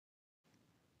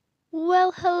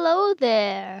Well, hello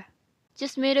there!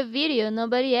 Just made a video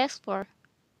nobody asked for.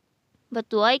 But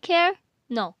do I care?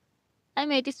 No. I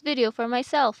made this video for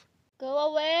myself. Go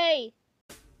away!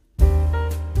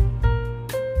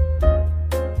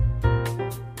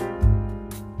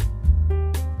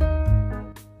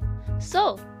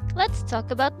 So, let's talk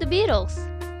about the Beatles.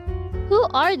 Who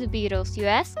are the Beatles, you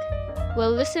ask?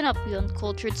 Well, listen up, you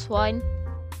uncultured swine.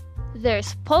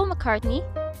 There's Paul McCartney,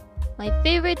 my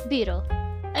favorite Beatle.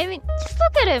 I mean, just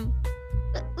look at him!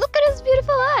 Look at his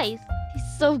beautiful eyes!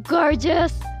 He's so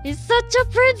gorgeous! He's such a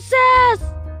princess!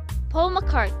 Paul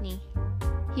McCartney.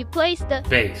 He plays the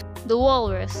bass. The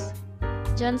walrus.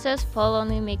 John says Paul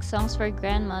only makes songs for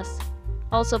grandmas.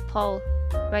 Also Paul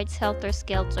writes Helter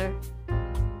Skelter.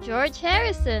 George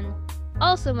Harrison.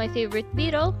 Also my favorite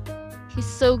Beatle. He's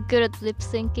so good at lip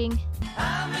syncing.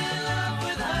 I'm in love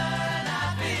with her and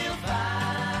I feel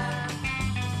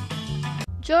fine.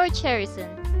 George Harrison.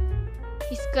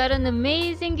 He's got an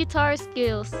amazing guitar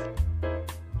skills.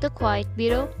 The quiet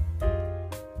Beatle.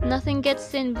 Nothing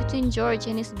gets in between George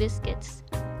and his biscuits.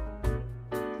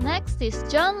 Next is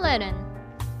John Lennon.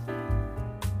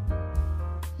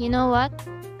 You know what?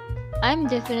 I'm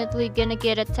definitely gonna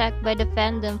get attacked by the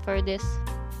fandom for this.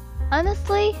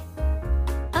 Honestly,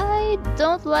 I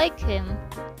don't like him.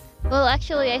 Well,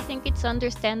 actually, I think it's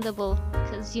understandable,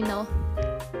 because, you know.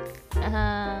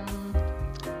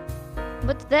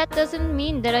 But that doesn't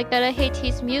mean that I gotta hate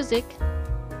his music,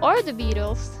 or the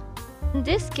Beatles. In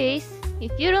this case,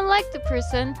 if you don't like the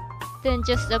person, then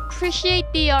just appreciate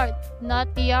the art,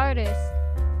 not the artist.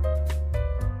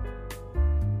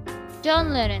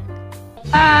 John Lennon.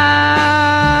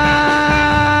 I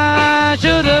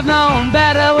should have known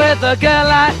better with a girl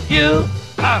like you.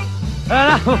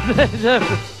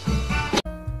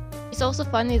 It's also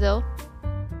funny though.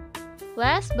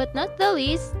 Last but not the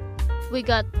least, we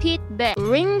got Pete Beck.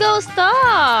 Ringo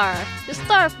Starr! The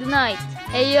star of the night.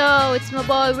 Hey yo, it's my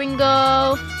boy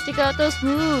Ringo. Check out those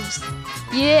moves.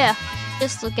 Yeah,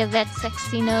 just look at that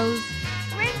sexy nose.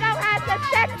 Ringo has a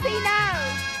sexy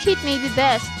nose! Pete may be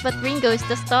best, but Ringo is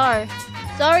the star.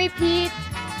 Sorry, Pete.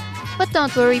 But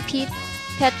don't worry, Pete.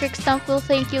 Patrick Stump will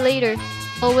thank you later.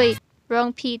 Oh wait,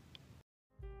 wrong Pete.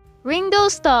 Ringo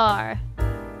Starr.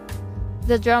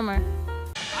 The drummer.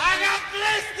 I got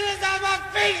blisters on my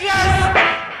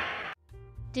fingers!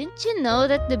 Didn't you know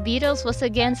that the Beatles was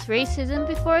against racism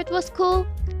before it was cool?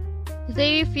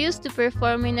 They refused to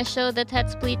perform in a show that had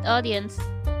split audience.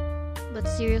 But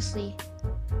seriously,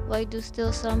 why do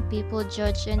still some people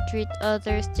judge and treat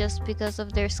others just because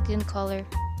of their skin color?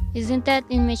 Isn't that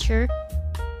immature?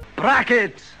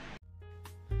 Brackets!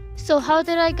 So how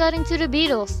did I get into the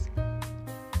Beatles?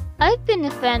 I've been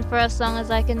a fan for as long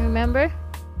as I can remember.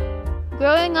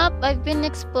 Growing up, I've been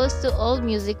exposed to old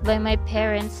music by my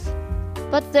parents,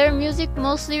 but their music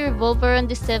mostly revolved around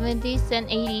the 70s and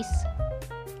 80s.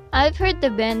 I've heard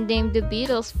the band named the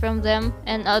Beatles from them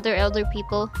and other elder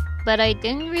people, but I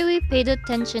didn't really pay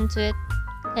attention to it.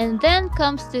 And then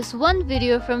comes this one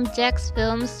video from Jack's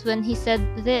Films when he said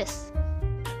this.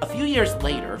 A few years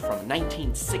later, from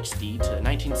 1960 to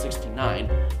 1969,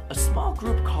 a small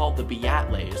group called the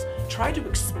Beatles tried to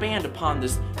expand upon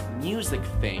this music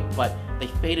thing, but they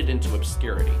faded into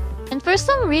obscurity. And for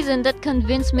some reason that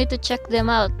convinced me to check them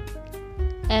out.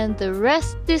 And the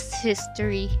rest is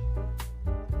history.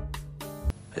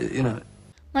 You know,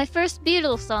 My first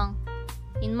Beatles song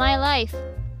in my life.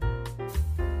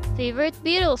 Favorite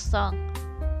Beatles song,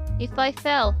 If I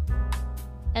Fell,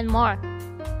 and more.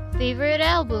 Favorite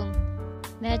album,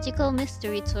 Magical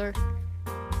Mystery Tour.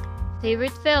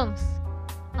 Favorite films,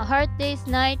 A Hard Day's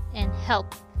Night and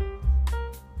Help.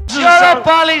 shut up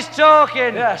while he's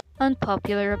talking! Yes.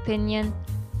 Unpopular opinion.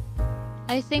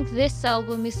 I think this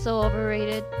album is so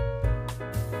overrated.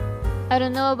 I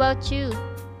don't know about you,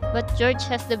 but George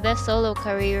has the best solo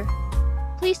career.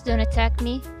 Please don't attack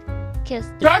me, cause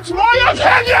That's my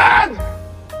opinion!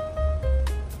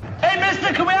 Hey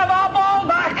mister, can we have our ball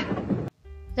back?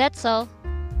 that's all.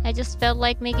 I just felt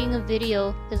like making a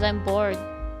video cause I'm bored.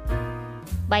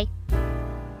 Bye.